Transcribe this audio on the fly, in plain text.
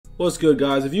What's good,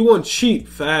 guys? If you want cheap,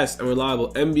 fast, and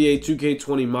reliable NBA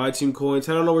 2K20 My Team coins,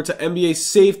 head on over to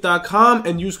NBASafe.com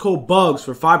and use code Bugz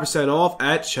for 5% off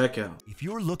at checkout. If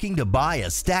you're looking to buy a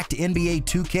stacked NBA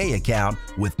 2K account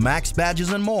with max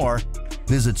badges and more,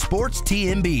 visit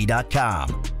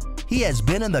SportsTNB.com. He has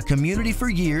been in the community for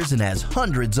years and has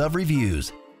hundreds of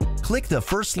reviews. Click the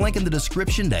first link in the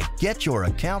description to get your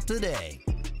account today.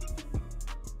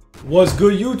 What's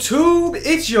good, YouTube?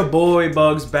 It's your boy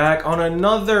Bugz back on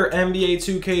another NBA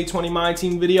 2K20 My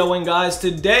Team video, and guys,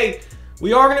 today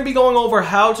we are going to be going over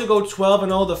how to go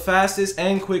 12-0 the fastest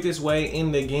and quickest way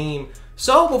in the game.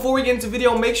 So before we get into the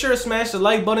video, make sure to smash the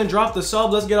like button, drop the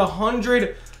sub. Let's get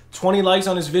 120 likes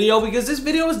on this video, because this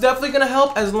video is definitely going to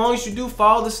help as long as you do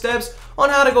follow the steps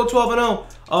on how to go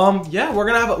 12-0. Yeah,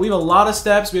 we have a lot of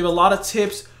steps, we have a lot of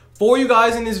tips for you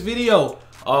guys in this video.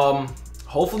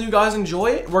 Hopefully you guys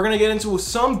enjoy it. We're going to get into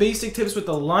some basic tips with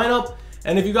the lineup.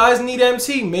 And if you guys need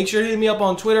MT, make sure to hit me up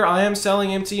on Twitter. I am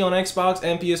selling MT on Xbox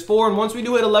and PS4. And once we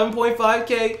do hit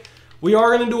 11.5K, we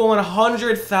are going to do a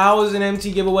 100,000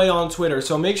 MT giveaway on Twitter.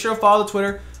 So make sure to follow the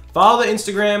Twitter, follow the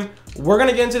Instagram. We're going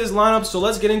to get into this lineup. So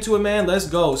let's get into it, man. Let's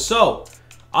go. So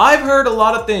I've heard a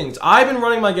lot of things. I've been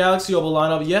running my Galaxy Opal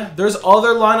lineup. Yeah, there's other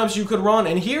lineups you could run.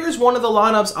 And here's one of the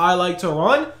lineups I like to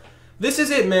run. This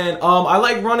is it, man. I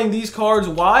like running these cards.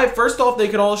 Why? First off, they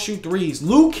could all shoot threes.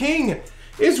 Liu King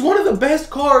is one of the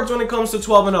best cards when it comes to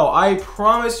 12-0. I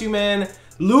promise you, man.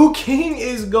 Liu King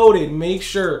is goated. Make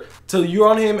sure to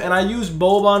run him. And I use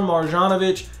Boban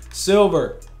Marjanovic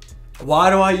Silver.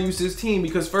 Why do I use this team?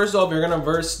 Because first off, you're going to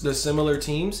verse the similar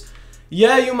teams.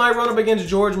 Yeah, you might run up against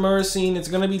George Murricine. It's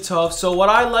going to be tough. So what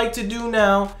I like to do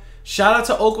now, shout out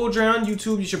to Okojay on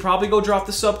YouTube. You should probably go drop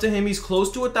the sub to him. He's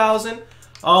close to 1,000.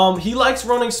 He likes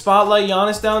running Spotlight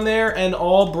Giannis down there and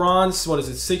all bronze, what is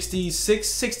it,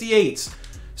 68s.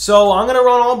 So I'm going to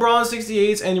run all bronze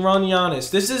 68s and run Giannis.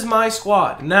 This is my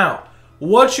squad. Now,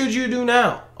 what should you do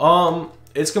now?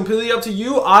 It's completely up to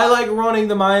you. I like running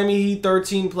the Miami Heat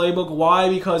 13 playbook. Why?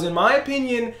 Because in my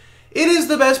opinion, it is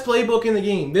the best playbook in the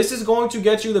game. This is going to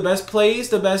get you the best plays,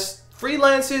 the best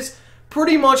freelances,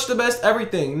 pretty much the best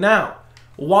everything. Now,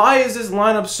 why is this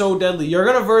lineup so deadly? You're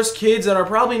going to verse kids that are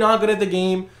probably not good at the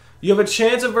game. You have a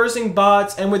chance of versing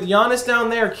bots. And with Giannis down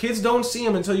there, kids don't see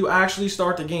him until you actually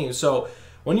start the game. So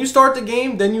when you start the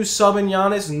game, then you sub in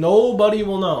Giannis. Nobody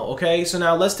will know, okay? So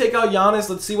now let's take out Giannis.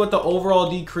 Let's see what the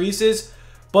overall decrease is.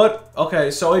 But,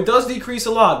 okay, so it does decrease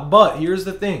a lot. But here's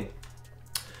the thing.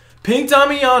 Pink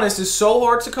Diamond Giannis is so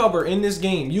hard to cover in this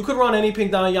game. You could run any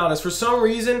Pink Diamond Giannis. For some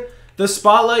reason, the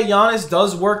Spotlight Giannis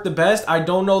does work the best. I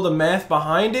don't know the math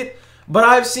behind it, but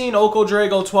I've seen Okojay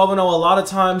go 12-0 a lot of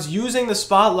times using the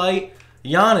Spotlight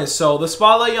Giannis. So the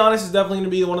Spotlight Giannis is definitely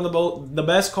going to be one of the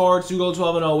best cards to go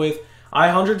 12-0 with. I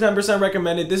 110%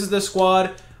 recommend it. This is the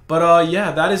squad, but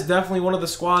yeah, that is definitely one of the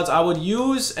squads I would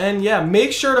use. And yeah,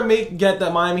 make sure to get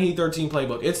that Miami Heat 13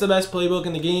 playbook. It's the best playbook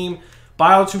in the game.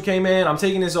 Bio 2K, man, I'm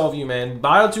taking this off you, man.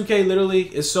 Bio 2K literally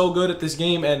is so good at this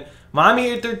game, and Miami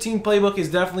Heat 13 playbook is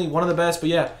definitely one of the best. But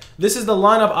yeah, this is the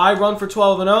lineup I run for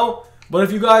 12-0. But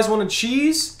if you guys want to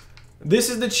cheese, this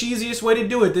is the cheesiest way to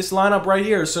do it. This lineup right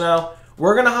here. So now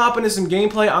we're going to hop into some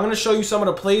gameplay. I'm going to show you some of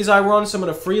the plays I run, some of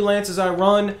the freelances I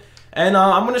run. And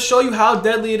I'm going to show you how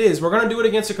deadly it is. We're going to do it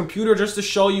against a computer just to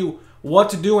show you what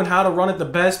to do and how to run it the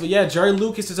best. But yeah, Jerry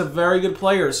Lucas is a very good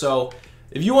player. So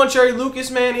if you want Jerry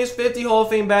Lucas, man, his 50 Hall of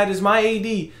Fame badge. My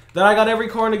AD that I got every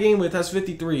card in the game with has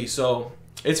 53. So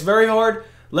it's very hard.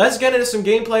 Let's get into some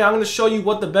gameplay. I'm going to show you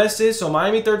what the best is. So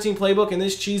Miami 13 playbook in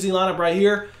this cheesy lineup right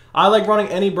here. I like running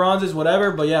any bronzes,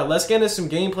 whatever. But yeah, let's get into some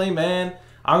gameplay, man.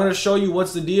 I'm going to show you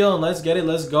what's the deal, and let's get it.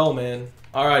 Let's go, man.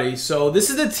 Alrighty, so this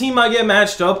is the team I get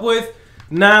matched up with.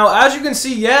 Now, as you can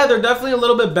see, yeah, they're definitely a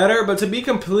little bit better. But to be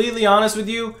completely honest with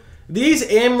you, these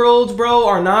emeralds, bro,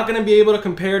 are not going to be able to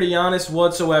compare to Giannis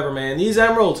whatsoever, man. These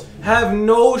emeralds have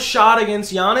no shot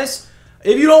against Giannis.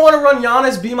 If you don't want to run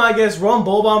Giannis, be my guest, run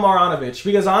Boban Marjanovic.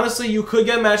 Because honestly, you could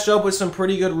get matched up with some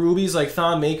pretty good rubies like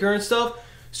Thon Maker and stuff.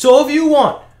 So if you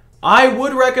want, I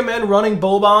would recommend running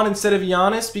Boban instead of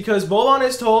Giannis. Because Boban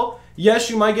is tall.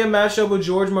 Yes, you might get matched up with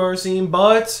George Murricine,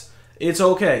 but it's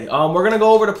okay. We're going to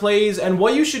go over the plays and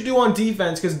what you should do on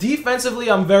defense. Because defensively,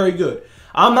 I'm very good.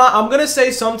 I'm going to say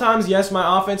sometimes, yes,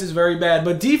 my offense is very bad.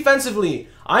 But defensively,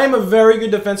 I am a very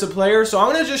good defensive player, so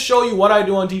I'm going to just show you what I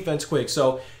do on defense quick.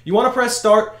 So you want to press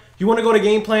start. You want to go to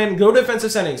game plan. Go to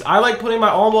defensive settings. I like putting my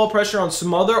on-ball pressure on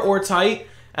smother or tight,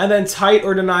 and then tight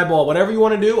or deny ball. Whatever you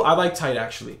want to do, I like tight,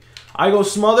 actually. I go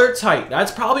smother, tight.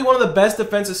 That's probably one of the best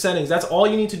defensive settings. That's all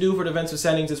you need to do for defensive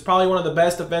settings. It's probably one of the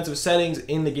best defensive settings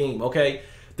in the game, okay?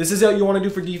 This is what you want to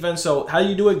do for defense. So how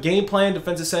you do it, game plan,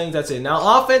 defensive settings, that's it.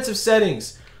 Now offensive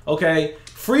settings, okay.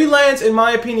 Freelance, in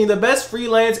my opinion, the best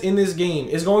freelance in this game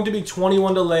is going to be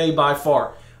 21 delay by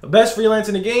far. The best freelance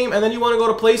in the game. And then you want to go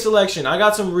to play selection. I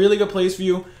got some really good plays for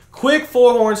you. Quick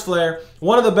 4 horns flare,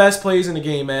 one of the best plays in the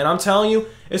game, man. I'm telling you,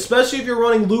 especially if you're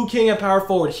running Liu King at power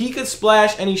forward. He could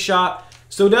splash any shot.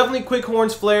 So definitely quick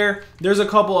horns flare. There's a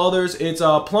couple others. It's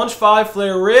plunge 5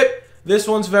 flare rip. This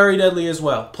one's very deadly as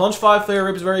well. Plunge 5 flare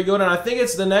rip is very good. And I think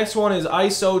it's the next one is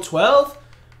ISO 12.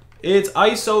 It's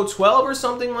ISO 12 or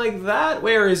something like that.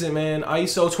 Where is it, man?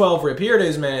 ISO 12 rip. Here it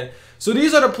is, man. So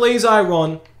these are the plays I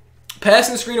run.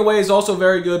 Passing screen away is also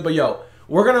very good. But yo,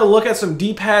 we're going to look at some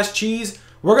deep pass cheese.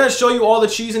 We're going to show you all the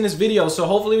cheese in this video. So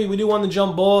hopefully we do win the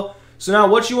jump ball. So now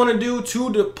what you want to do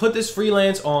to put this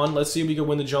freelance on. Let's see if we can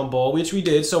win the jump ball, which we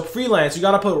did. So freelance, you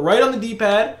got to put right on the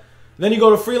D-pad. Then you go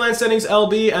to freelance settings,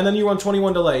 LB, and then you run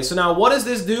 21 delay. So now what does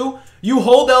this do? You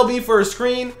hold LB for a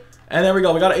screen. And there we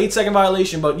go. We got an 8-second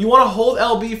violation. But you want to hold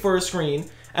LB for a screen.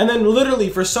 And then literally,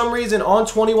 for some reason, on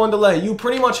 21 delay, you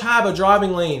pretty much have a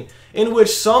driving lane in which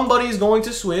somebody's going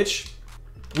to switch,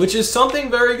 which is something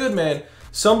very good, man.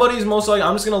 Somebody's most likely...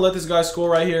 I'm just going to let this guy score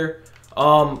right here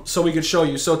so we could show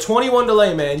you. So 21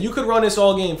 delay, man. You could run this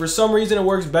all game. For some reason, it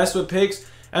works best with picks.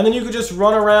 And then you could just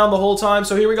run around the whole time.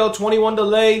 So here we go, 21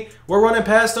 delay. We're running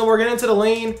past them. We're getting into the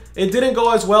lane. It didn't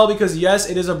go as well because, yes,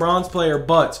 it is a bronze player,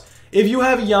 but... if you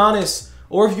have Giannis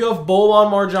or if you have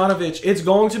Boban Marjanovic, it's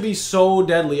going to be so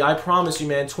deadly. I promise you,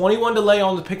 man. 21 delay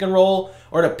on the pick and roll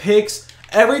or the picks.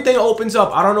 Everything opens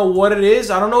up. I don't know what it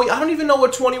is. I don't even know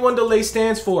what 21 delay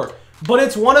stands for. But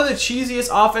it's one of the cheesiest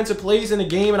offensive plays in the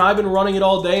game, and I've been running it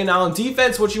all day. Now, in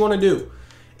defense, what you want to do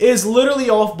is literally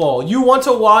off ball. You want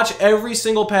to watch every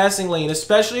single passing lane,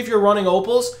 especially if you're running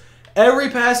opals. Every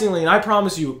passing lane, I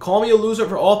promise you. Call me a loser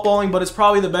for off balling, but it's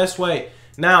probably the best way.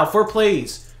 Now, for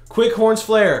plays. Quick horns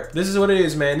flare. This is what it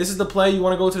is, man. This is the play. You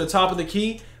want to go to the top of the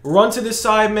key. Run to this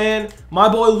side, man. My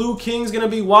boy Liu King's going to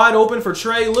be wide open for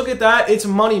Trey. Look at that. It's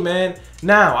money, man.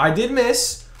 Now, I did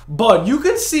miss, but you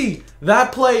can see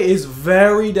that play is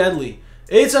very deadly.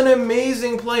 It's an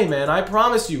amazing play, man. I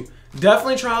promise you.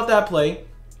 Definitely try out that play.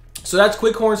 So that's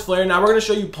quick horns flare. Now we're going to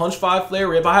show you punch 5 flare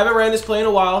rip. I haven't ran this play in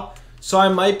a while, so I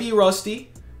might be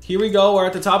rusty. Here we go. We're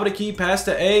at the top of the key. Pass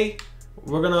to A.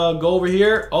 We're going to go over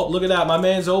here. Oh, look at that. My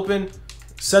man's open.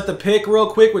 Set the pick real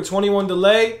quick with 21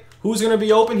 delay. Who's going to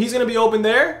be open? He's going to be open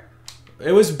there.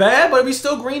 It was bad, but we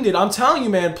still greened it. I'm telling you,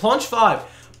 man. Plunge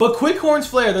 5. But quick horns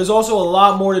flare, there's also a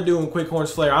lot more to do in quick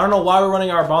horns flare. I don't know why we're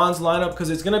running our bonds lineup because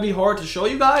it's going to be hard to show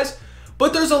you guys.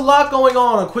 But there's a lot going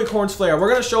on quick horns flare. We're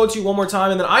going to show it to you one more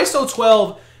time. And then ISO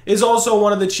 12 is also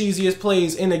one of the cheesiest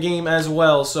plays in the game as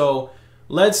well. So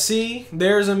let's see.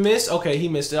 There's a miss. Okay, he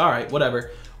missed it. All right,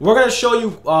 whatever. We're going to show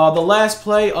you the last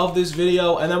play of this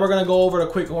video, and then we're going to go over to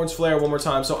quick horns flare one more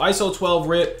time. So ISO 12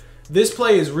 rip. This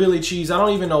play is really cheese. I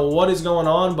don't even know what is going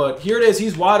on, but here it is.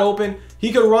 He's wide open.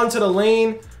 He could run to the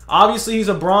lane. Obviously, he's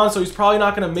a bronze, so he's probably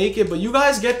not going to make it, but you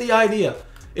guys get the idea.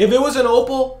 If it was an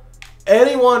opal,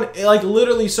 anyone, like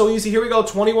literally so easy. Here we go,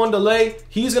 21 delay.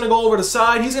 He's going to go over the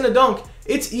side. He's going to dunk.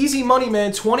 It's easy money,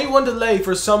 man. 21 delay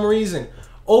for some reason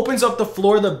opens up the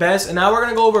floor the best, and now we're going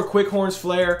to go over quick horns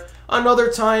flare another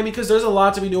time because there's a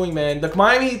lot to be doing, man. The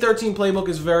Miami Heat 13 playbook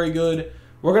is very good.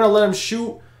 We're going to let him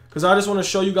shoot because I just want to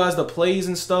show you guys the plays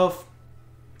and stuff.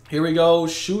 Here we go.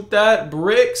 Shoot that.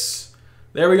 Bricks.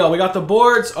 There we go. We got the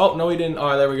boards. Oh, no, we didn't. All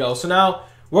right, there we go. So now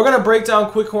we're going to break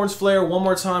down quick horns flare one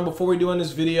more time before we do in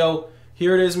this video.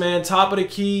 Here it is, man. Top of the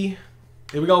key.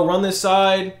 Here we go. Run this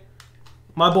side.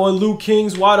 My boy Liu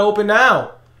King's wide open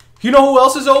now. You know who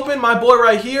else is open? My boy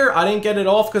right here. I didn't get it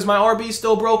off because my RB is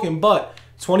still broken, but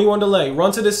 21 delay.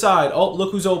 Run to this side. Oh,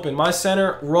 look who's open. My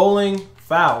center rolling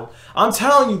foul. I'm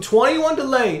telling you, 21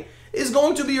 delay is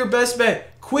going to be your best bet.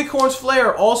 Quick horns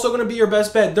flare also going to be your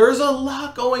best bet. There's a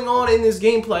lot going on in this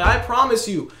gameplay. I promise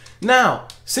you. Now,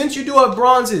 since you do have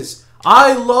bronzes,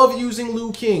 I love using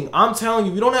Liu King. I'm telling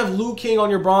you, if you don't have Liu King on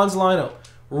your bronze lineup,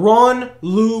 run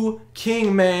Liu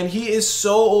King, man. He is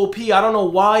so OP. I don't know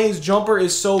why his jumper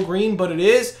is so green, but it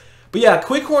is. But yeah,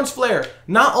 quick horns flare.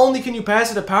 Not only can you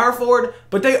pass it to power forward,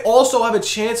 but they also have a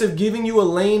chance of giving you a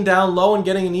lane down low and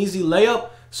getting an easy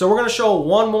layup. So we're going to show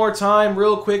one more time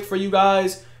real quick for you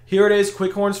guys. Here it is,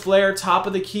 quick horns flare, top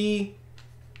of the key.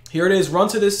 Here it is, run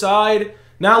to this side.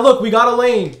 Now look, we got a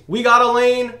lane. We got a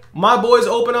lane. My boy's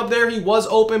open up there. He was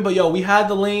open, but yo, we had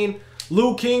the lane.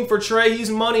 Liu King for Trey. He's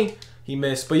money. He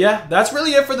missed. But yeah, that's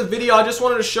really it for the video. I just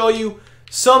wanted to show you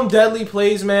some deadly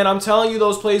plays, man. I'm telling you,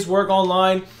 those plays work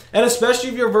online. And especially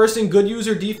if you're versing good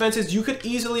user defenses, you could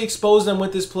easily expose them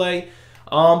with this play.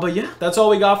 But yeah, that's all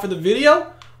we got for the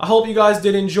video. I hope you guys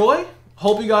did enjoy.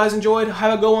 Hope you guys enjoyed.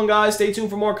 Have a good one, guys. Stay tuned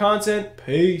for more content.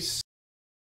 Peace.